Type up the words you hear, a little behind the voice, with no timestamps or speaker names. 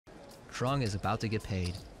Trung is about to get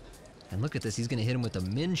paid. And look at this, he's gonna hit him with a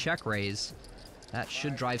min check raise. That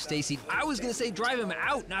should drive Stacy. I was gonna say drive him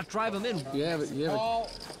out, not drive him in. Yeah, but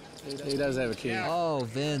he does have a king. Oh,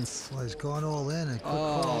 Vince. Well, he's gone all in and quick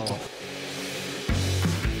Oh. call.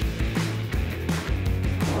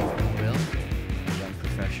 Will, a young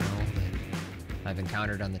professional that I've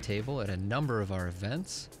encountered on the table at a number of our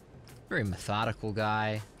events. Very methodical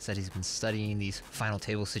guy. Said he's been studying these final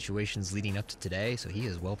table situations leading up to today, so he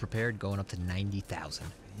is well prepared, going up to 90,000.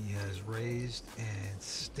 He has raised, and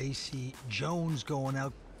Stacy Jones going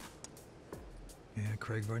out. Yeah,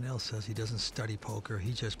 Craig Varnell says he doesn't study poker.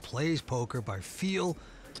 He just plays poker by feel,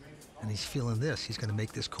 and he's feeling this. He's going to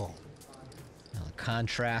make this call. Now, the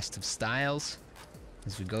contrast of styles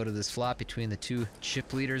as we go to this flop between the two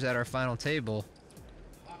chip leaders at our final table.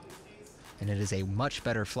 And it is a much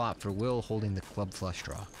better flop for Will holding the club flush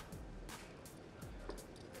draw.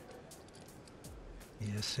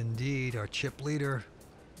 Yes, indeed. Our chip leader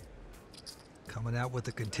coming out with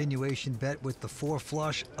a continuation bet with the 4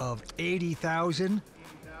 flush of 80,000.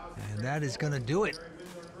 And that is going to do it.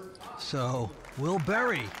 So, Will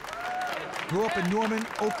Berry grew up in Norman,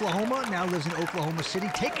 Oklahoma, now lives in Oklahoma City.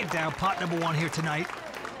 Taking down pot number 1 here tonight.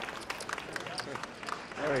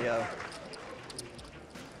 There we go.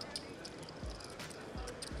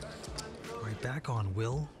 Right back on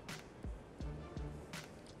Will.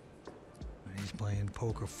 And he's playing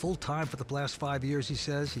poker full-time for the last 5 years, he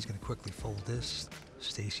says. He's going to quickly fold this.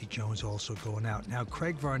 Stacy Jones also going out. Now,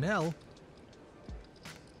 Craig Varnell,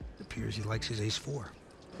 it appears he likes his ace-4.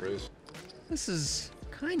 Raise. This is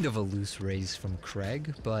kind of a loose raise from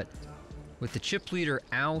Craig, but with the chip leader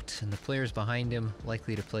out and the players behind him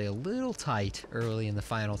likely to play a little tight early in the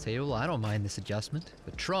final table, I don't mind this adjustment.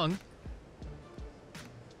 But Trung,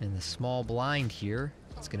 in the small blind here,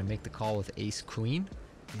 it's going to make the call with ace-queen.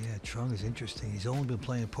 Yeah, Trung is interesting. He's only been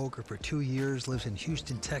playing poker for 2 years, lives in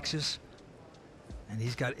Houston, Texas. And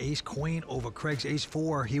he's got ace-queen over Craig's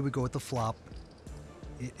ace-4. Here we go with the flop.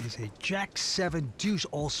 It is a jack-7 deuce,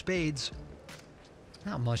 all spades.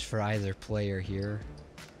 Not much for either player here.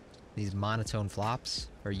 These monotone flops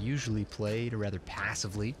are usually played rather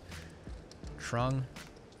passively. Trung,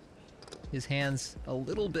 his hand's a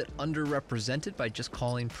little bit underrepresented by just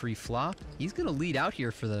calling pre-flop. He's gonna lead out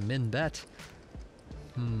here for the min bet.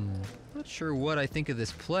 Not sure what I think of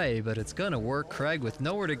this play, but it's gonna work. Craig, with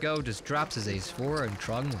nowhere to go, just drops his ace-4, and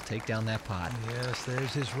Trung will take down that pot. Yes,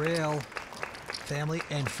 there's his rail. Family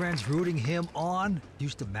and friends rooting him on.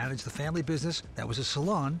 Used to manage the family business. That was a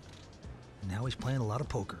salon. And now he's playing a lot of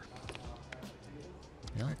poker.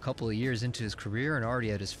 You know, a couple of years into his career and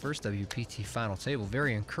already at his first WPT final table.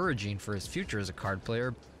 Very encouraging for his future as a card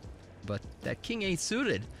player. But that king-8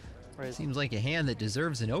 suited seems like a hand that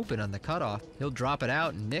deserves an open on the cutoff. He'll drop it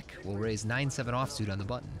out, and Nick will raise 9-7 offsuit on the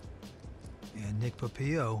button. And Nick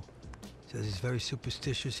Papillo says he's very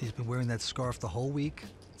superstitious. He's been wearing that scarf the whole week.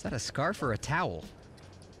 Is that a scarf or a towel?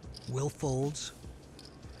 Will folds.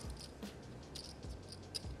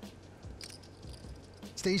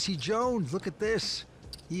 Stacy Jones, look at this.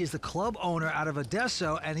 He is the club owner out of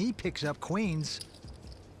Odessa, and he picks up queens.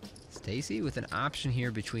 Stacy with an option here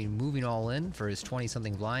between moving all in for his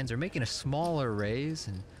 20-something blinds or making a smaller raise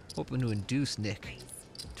and hoping to induce Nick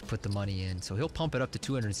to put the money in. So he'll pump it up to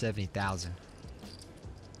 270,000.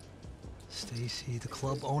 Stacy, the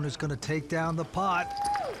club owner's going to take down the pot.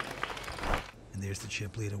 And there's the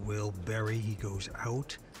chip leader, Will Berry. He goes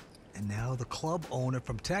out. And now the club owner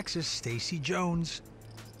from Texas, Stacy Jones.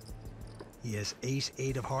 He has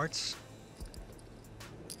ace-8 of hearts.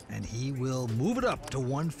 And he will move it up to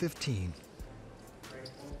 115.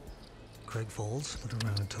 Craig folds, look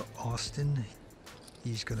around to Austin.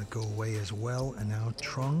 He's going to go away as well. And now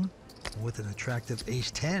Trung with an attractive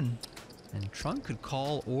ace-10. And Trung could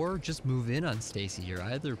call or just move in on Stacy here.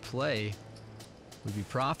 Either play would be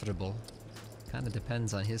profitable. Kind of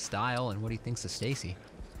depends on his style and what he thinks of Stacy.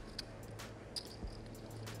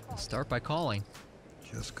 I'll start by calling.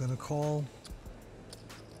 Just gonna call.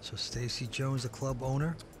 So Stacy Jones, the club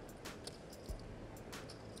owner.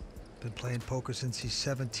 Been playing poker since he's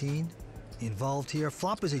 17. Involved here.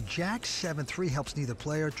 Flop is a jack 7-3, helps neither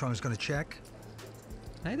player. Trung's gonna check.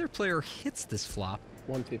 Neither player hits this flop.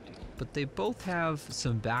 150. But they both have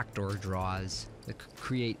some backdoor draws that could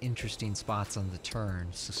create interesting spots on the turn.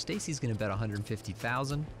 So Stacy's gonna bet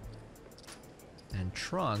 150,000. And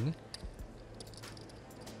Trung,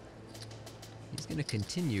 he's gonna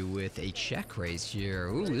continue with a check raise here.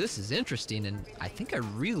 Ooh, this is interesting, and I think I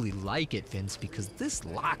really like it, Vince, because this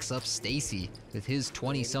locks up Stacy with his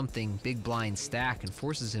 20-something big blind stack and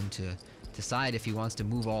forces him to decide if he wants to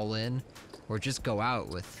move all in or just go out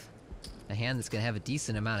with a hand that's going to have a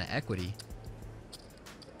decent amount of equity.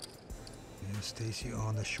 And Stacy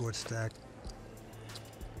on the short stack.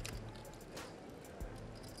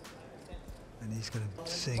 And he's going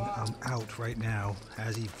to sing "I'm out" right now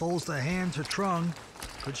as he folds the hand to Trung.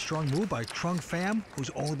 Good strong move by Trung fam,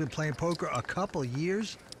 who's only been playing poker a couple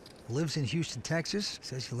years. Lives in Houston, Texas.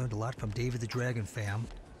 Says he learned a lot from David the Dragon fam.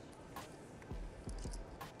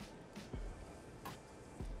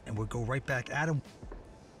 And we'll go right back at him.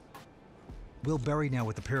 Will Berry now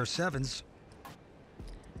with a pair of sevens.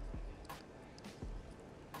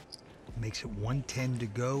 Makes it 110 to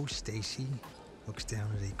go. Stacy looks down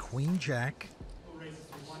at a queen jack.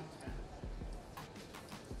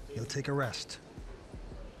 He'll take a rest.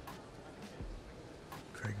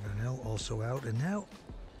 Craig Vanell also out. And now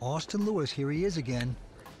Austin Lewis, here he is again.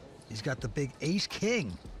 He's got the big ace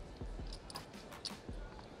king.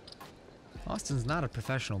 Austin's not a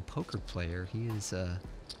professional poker player. He is a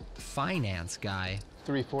finance guy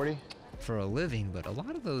 340. for a living, but a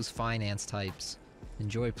lot of those finance types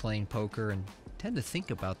enjoy playing poker and tend to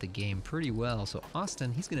think about the game pretty well. So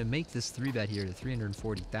Austin, he's going to make this 3-bet here to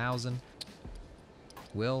 340,000.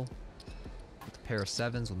 Will, with a pair of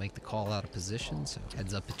sevens, will make the call out of position, so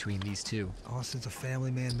heads up between these two. Austin's a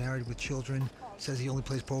family man, married with children. Says he only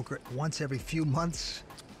plays poker once every few months.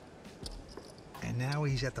 And now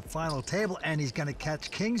he's at the final table, and he's going to catch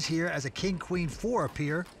kings here as a king-queen 4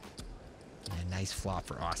 appear. Yeah, nice flop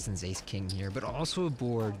for Austin's ace-king here, but also a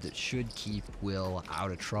board that should keep Will out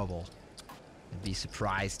of trouble. I'd be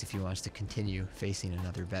surprised if he wants to continue facing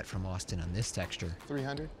another bet from Austin on this texture.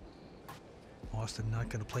 300. Austin not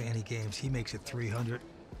going to play any games. He makes it 300.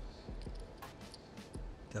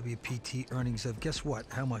 WPT earnings of, guess what?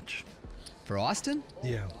 How much? For Austin?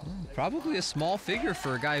 Yeah. Probably a small figure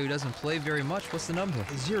for a guy who doesn't play very much. What's the number?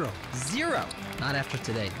 0. 0. Not after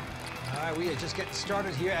today. All right, we are just getting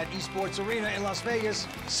started here at Esports Arena in Las Vegas.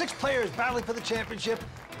 6 players battling for the championship.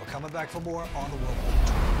 We're coming back for more on the World Poker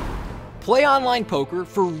Tour. Play online poker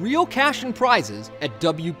for real cash and prizes at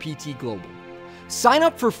WPT Global. Sign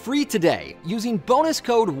up for free today using bonus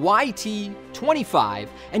code YT25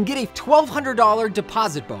 and get a $1,200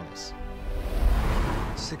 deposit bonus.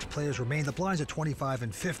 6 players remain. The blinds are 25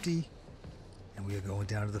 and 50. And we are going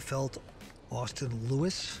down to the felt. Austin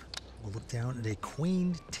Lewis will look down at a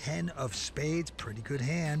queen 10 of spades. Pretty good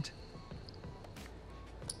hand.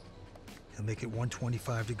 He'll make it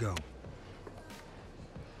 125 to go.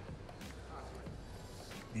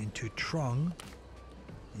 Into Trung.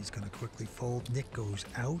 He's going to quickly fold. Nick goes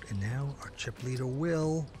out, and now our chip leader,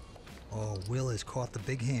 Will. Oh, Will has caught the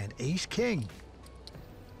big hand. Ace King.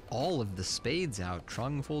 All of the spades out.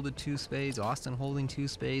 Trung folded 2 spades, Austin holding 2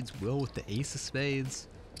 spades, Will with the ace of spades.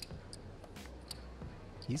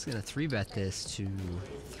 He's going to 3-bet this to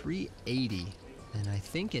 380. And I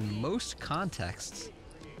think in most contexts,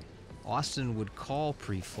 Austin would call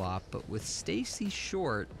pre-flop, but with Stacy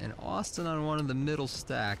short and Austin on one of the middle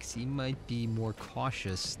stacks, he might be more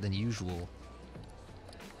cautious than usual.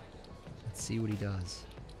 Let's see what he does.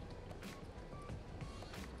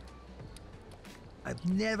 I've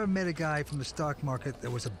never met a guy from the stock market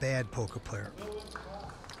that was a bad poker player.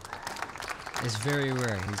 It's very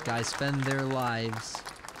rare. These guys spend their lives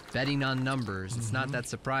betting on numbers. It's not that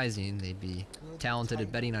surprising. They'd be talented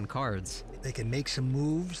at betting on cards. They can make some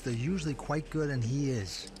moves. They're usually quite good, and he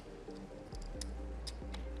is.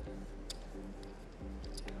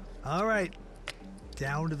 All right.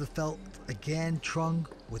 Down to the felt again. Trung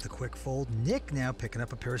with a quick fold. Nick now picking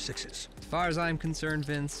up a pair of 6s. As far as I'm concerned,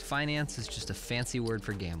 Vince, finance is just a fancy word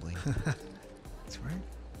for gambling. That's right.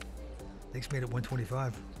 Nick's made it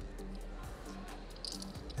 125.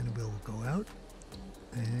 And Will go out.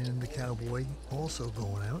 And the cowboy also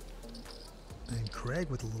going out. And Craig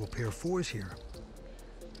with a little pair of 4s here.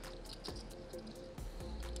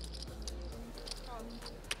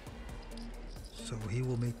 So he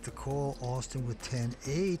will make the call. Austin with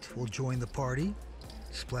 10-8 will join the party.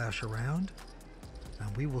 Splash around.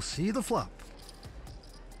 And we will see the flop.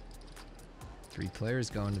 3 players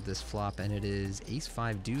going to this flop, and it is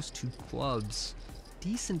ace-5 deuce, 2 clubs.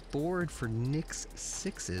 Decent board for Nick's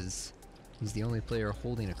 6s. He's the only player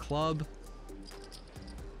holding a club.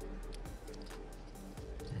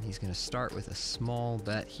 And he's going to start with a small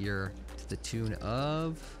bet here to the tune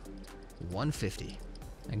of 150.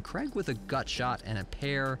 And Craig with a gut shot and a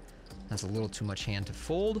pair. That's a little too much hand to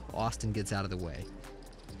fold. Austin gets out of the way.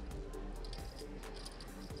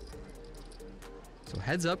 So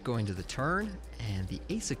heads up going to the turn, and the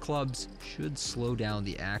ace of clubs should slow down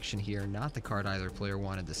the action here. Not the card either player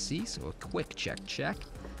wanted to see, so a quick check.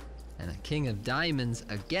 And a king of diamonds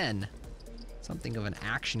again. Something of an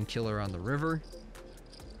action killer on the river.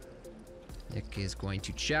 Nick is going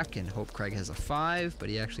to check and hope Craig has a 5, but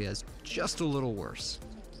he actually has just a little worse.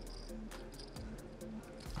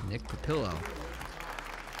 Nick Papillo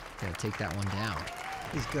gonna take that one down.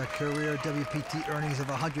 He's got career WPT earnings of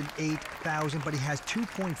 108,000, but he has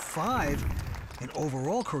 2.5 in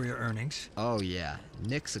overall career earnings. Oh yeah,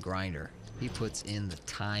 Nick's a grinder. He puts in the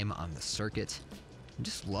time on the circuit and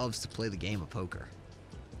just loves to play the game of poker.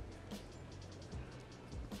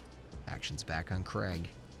 Action's back on Craig.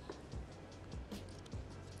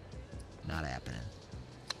 Not happening.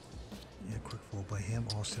 Yeah, quick fold by him.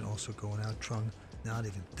 Austin also going out. Trung not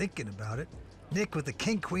even thinking about it. Nick with the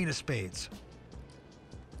king, queen of spades.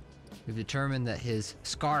 We've determined that his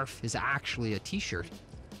scarf is actually a t-shirt.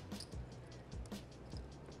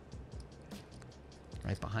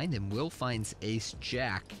 Right behind him, Will finds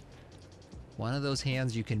ace-jack. One of those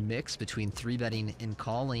hands you can mix between 3-betting and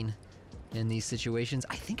calling in these situations.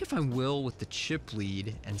 I think if I'm Will with the chip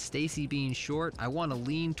lead and Stacy being short, I want to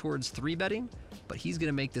lean towards 3-betting, but he's going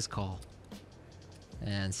to make this call.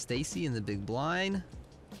 And Stacy in the big blind,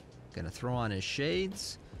 going to throw on his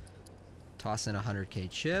shades, toss in a 100K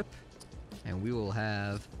chip, and we will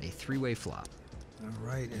have a 3-way flop. All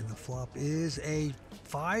right, and the flop is a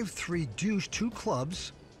 5-3 deuce, 2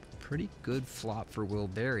 clubs. Pretty good flop for Will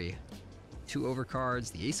Berry. 2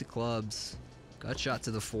 overcards, the ace of clubs, gut shot to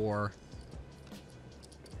the 4.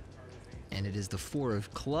 And it is the 4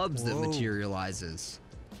 of clubs that materializes.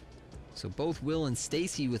 So both Will and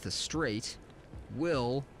Stacy with a straight.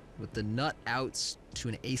 Will with the nut outs to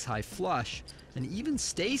an ace-high flush. And even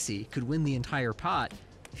Stacy could win the entire pot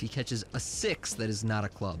if he catches a 6 that is not a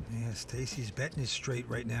club. Yeah, Stacy's betting his straight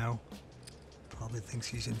right now. Probably thinks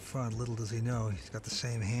he's in front. Little does he know, he's got the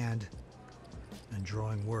same hand and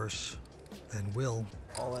drawing worse than Will.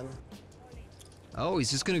 All in. Oh,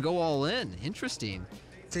 he's just going to go all in. Interesting.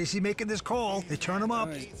 Stacy making this call. They turn him up.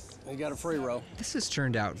 All right. They got a free roll. This has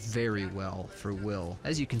turned out very well for Will.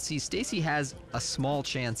 As you can see, Stacy has a small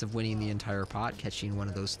chance of winning the entire pot, catching one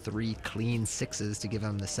of those 3 clean 6s to give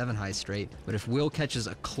him the 7-high straight. But if Will catches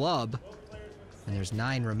a club, and there's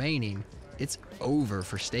 9 remaining, it's over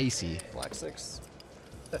for Stacy. Black 6.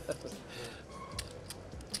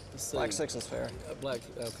 Black 6 is fair. Black,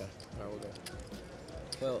 okay. All right, we'll go.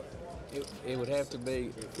 Well, it would have to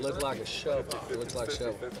be, look like a shovel. It looks like a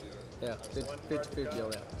shovel. Yeah, 50-50 on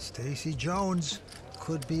that. Stacy Jones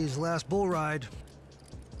could be his last bull ride.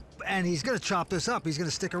 And he's going to chop this up. He's going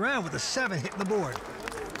to stick around with a 7 hitting the board.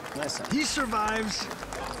 Nice. He survives.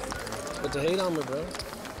 But the heat on me, bro.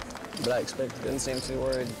 But I expected, didn't seem too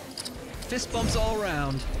worried. Fist bumps all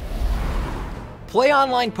around. Play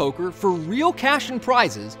online poker for real cash and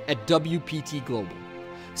prizes at WPT Global.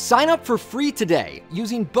 Sign up for free today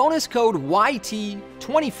using bonus code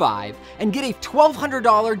YT25 and get a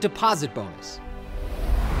 $1,200 deposit bonus.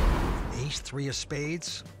 Ace-3 of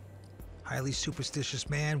spades. Highly superstitious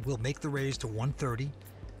man will make the raise to 130.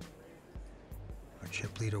 Our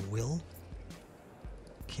chip leader Will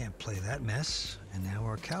can't play that mess. And now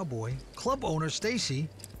our cowboy, club owner Stacy,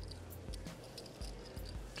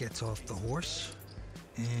 gets off the horse.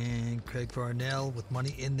 And Craig Varnell with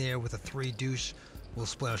money in there with a 3 deuce will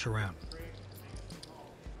splash around.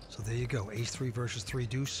 So there you go, ace-3 versus 3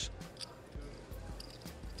 deuce.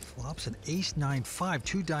 Flops an ace-9-5,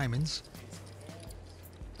 2 diamonds.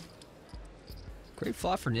 Great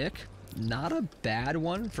flop for Nick. Not a bad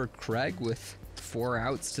one for Craig with 4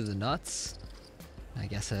 outs to the nuts. I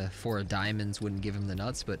guess a 4 of diamonds wouldn't give him the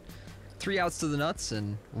nuts, but 3 outs to the nuts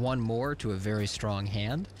and 1 more to a very strong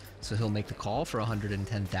hand. So he'll make the call for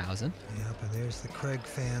 110,000. Yep, and there's the Craig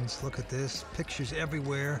fans. Look at this, pictures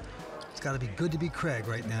everywhere. It's got to be good to be Craig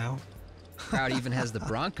right now. Crowd even has the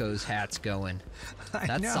Broncos hats going.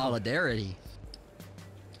 That's solidarity.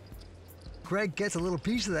 Craig gets a little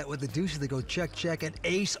piece of that with the deuces. They go check, check, and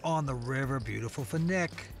ace on the river. Beautiful for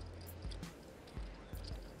Nick.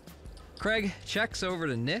 Craig checks over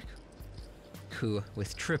to Nick, who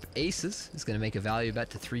with trip aces is going to make a value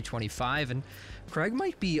bet to 325, and Craig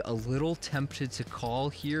might be a little tempted to call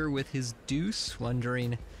here with his deuce,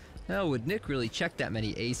 wondering, oh, would Nick really check that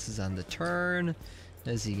many aces on the turn?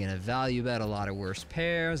 Is he going to value bet a lot of worse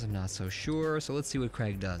pairs? I'm not so sure, so let's see what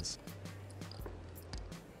Craig does.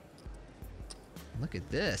 Look at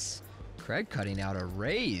this. Craig cutting out a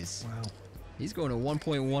raise. Wow. He's going to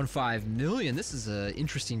 1.15 million. This is an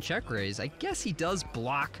interesting check raise. I guess he does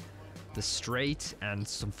block the straight and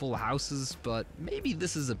some full houses, but maybe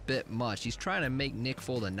this is a bit much. He's trying to make Nick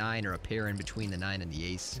fold a 9 or a pair in between the 9 and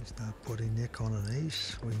the ace. He's not putting Nick on an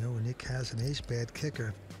ace. We know Nick has an ace, bad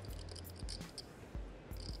kicker.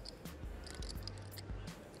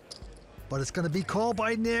 But it's going to be called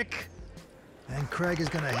by Nick. And Craig is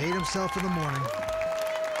going to hate himself in the morning.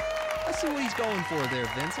 I see what he's going for there,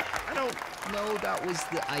 Vince. I don't know that was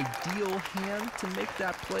the ideal hand to make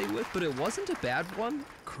that play with, but it wasn't a bad one.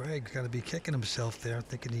 Craig's got to be kicking himself there,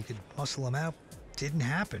 thinking he could muscle him out. Didn't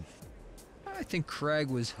happen. I think Craig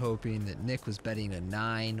was hoping that Nick was betting a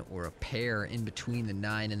 9 or a pair in between the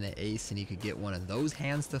 9 and the ace, and he could get one of those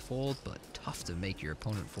hands to fold, but tough to make your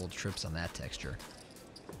opponent fold trips on that texture.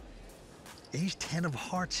 Ace 10 of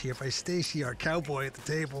hearts here by Stacy, our cowboy at the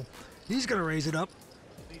table. He's going to raise it up.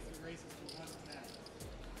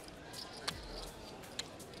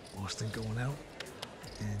 Austin going out.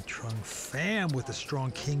 And Trung Pham with a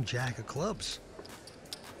strong king jack of clubs.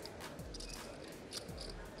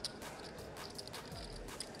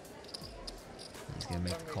 He's going to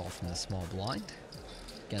make the call from the small blind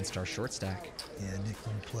against our short stack. Yeah, Nick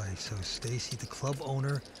won't play. So Stacy, the club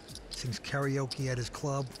owner, sings karaoke at his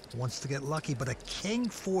club, wants to get lucky, but a king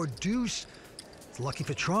 4 deuce. It's lucky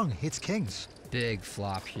for Trung, hits kings. Big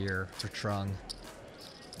flop here for Trung.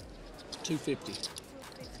 250.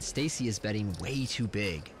 Stacy is betting way too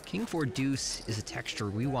big. King 4 deuce is a texture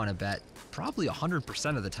we want to bet probably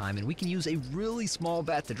 100% of the time, and we can use a really small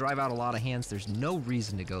bet to drive out a lot of hands. There's no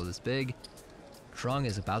reason to go this big. Trung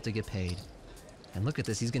is about to get paid. And look at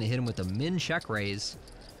this, he's going to hit him with a min check raise.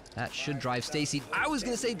 That should drive Stacy. I was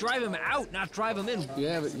going to say drive him out, not drive him in. You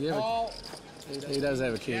have it. He does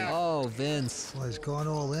have a king. Oh, Vince. Well, he's gone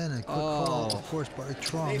all in. A quick call, of course, by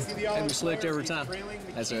Trung. Have you slicked every time?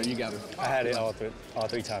 That's right, you got it. I had it all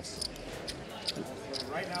three times.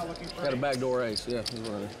 Got a backdoor ace, yeah. I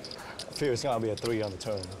feel it's gonna be a 3 on the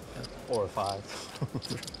turn, or a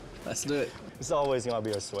 5. Let's do it. It's always gonna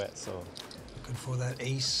be a sweat, so. Looking for that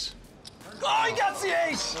ace. Oh, he got the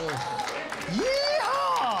ace!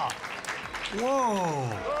 Yeehaw! Whoa!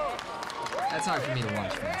 That's hard for me to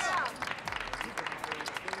watch, Vince.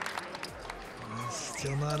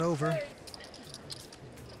 Still not over.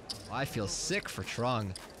 I feel sick for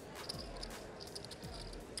Trung.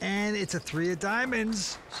 And it's a 3 of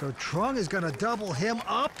diamonds. So Trung is going to double him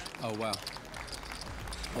up. Oh, wow.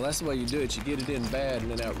 Well, that's the way you do it. You get it in bad and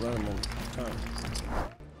then outrun them on the turn.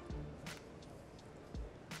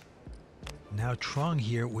 Now Trung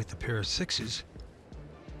here with a pair of 6s.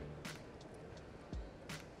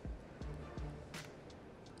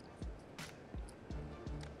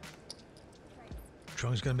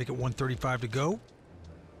 Trung's going to make it 135 to go.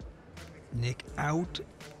 Nick out.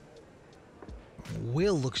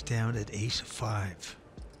 Will looks down at ace 5.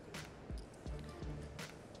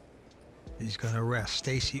 He's going to rest.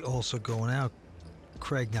 Stacy also going out.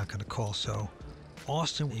 Craig not going to call, so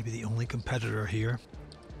Austin may be the only competitor here.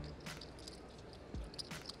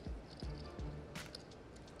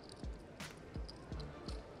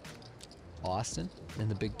 Austin in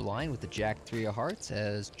the big blind with the jack 3 of hearts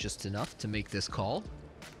has just enough to make this call.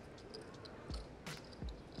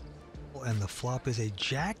 And the flop is a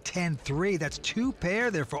jack 10-3. That's 2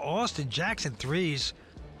 pair there for Austin. Jacks and 3s.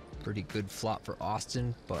 Pretty good flop for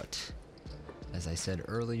Austin, but as I said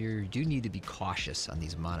earlier, you do need to be cautious on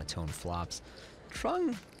these monotone flops.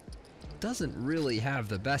 Trung doesn't really have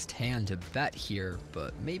the best hand to bet here,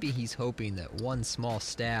 but maybe he's hoping that one small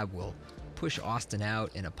stab will push Austin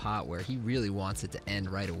out in a pot where he really wants it to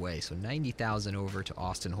end right away. So 90,000 over to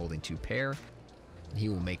Austin holding 2 pair, and he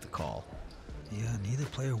will make the call. Yeah, neither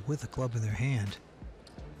player with a club in their hand.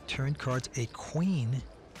 Turn card's a queen.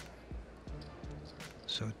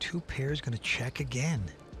 So 2 pairs going to check again.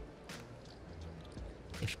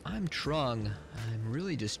 If I'm Trung, I'm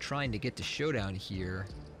really just trying to get to showdown here.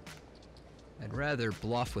 I'd rather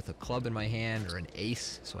bluff with a club in my hand or an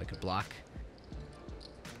ace so I could block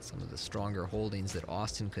some of the stronger holdings that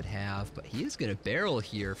Austin could have, but he is going to barrel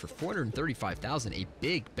here for 435,000, a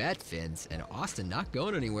big bet, Vince, and Austin not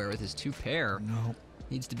going anywhere with his 2 pair. No.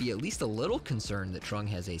 Needs to be at least a little concerned that Trung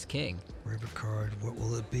has ace-king. River card, what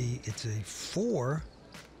will it be? It's a 4.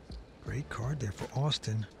 Great card there for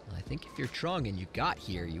Austin. I think if you're Trung and you got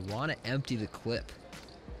here, you want to empty the clip.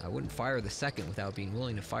 I wouldn't fire the second without being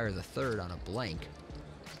willing to fire the third on a blank.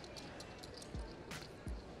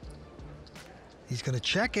 He's going to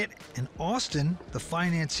check it, and Austin, the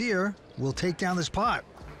financier, will take down this pot.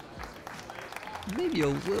 Maybe a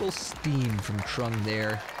little steam from Trung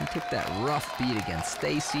there. He took that rough beat against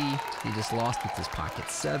Stacy. He just lost with his pocket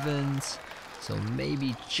 7s. So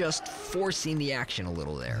maybe just forcing the action a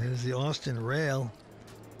little there. There's the Austin rail,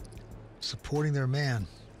 supporting their man.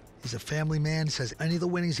 He's a family man. He says any of the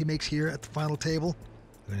winnings he makes here at the final table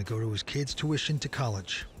are going to go to his kids' tuition to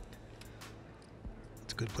college.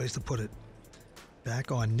 It's a good place to put it.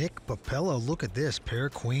 Back on Nick Papello. Look at this. Pair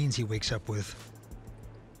of queens he wakes up with.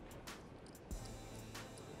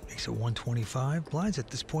 Makes it 125. Blinds at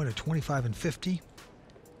this point are 25 and 50.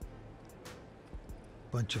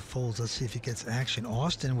 Bunch of folds. Let's see if he gets action.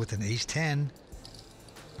 Austin with an ace-10.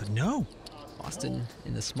 But no. Austin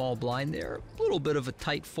in the small blind there. A little bit of a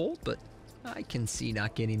tight fold, but I can see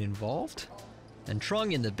not getting involved. And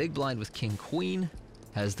Trung in the big blind with king-queen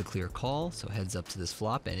has the clear call, so heads up to this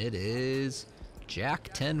flop, and it is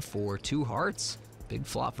Jack-10 for 2 hearts. Big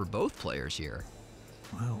flop for both players here.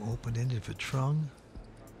 Wow, open-ended for Trung.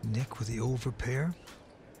 Nick with the overpair.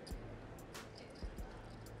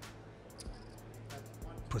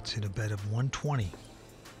 Puts in a bet of 120.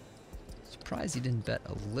 Surprised he didn't bet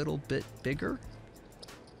a little bit bigger.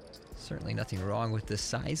 Certainly nothing wrong with this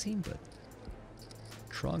sizing, but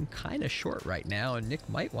Trung kind of short right now, and Nick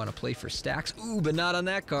might want to play for stacks. Ooh, but not on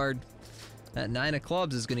that card. That 9 of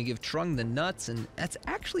clubs is going to give Trung the nuts, and that's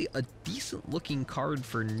actually a decent-looking card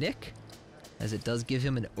for Nick, as it does give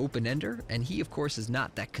him an open-ender, and he, of course, is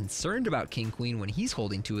not that concerned about king-queen when he's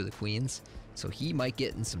holding 2 of the queens, so he might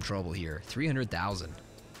get in some trouble here. 300,000.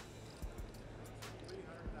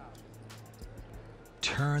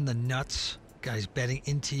 Turn the nuts. Guys betting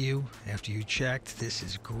into you after you checked. This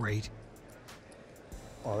is great.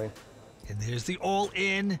 All in. And there's the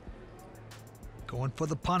all-in. Going for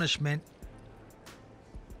the punishment.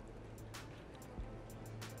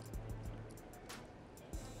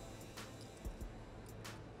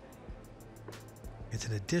 It's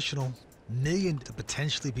an additional $1 million to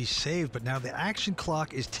potentially be saved, but now the action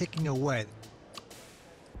clock is ticking away.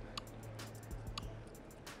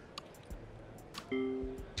 He's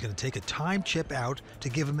going to take a time chip out to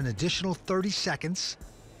give him an additional 30 seconds.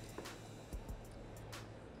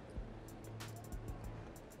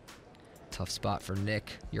 Tough spot for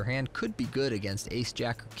Nick. Your hand could be good against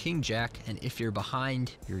ace-jack or king-jack, and if you're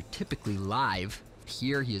behind, you're typically live.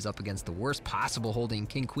 Here, he is up against the worst possible holding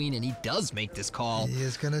king-queen, and he does make this call. He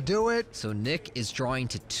is going to do it. So Nick is drawing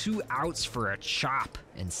to 2 outs for a chop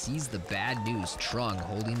and sees the bad news. Trung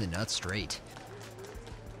holding the nuts straight.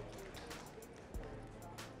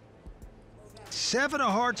 7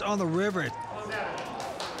 of hearts on the river.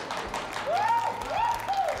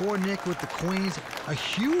 Poor Nick with the queens. A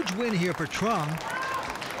huge win here for Trung.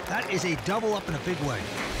 That is a double up in a big way.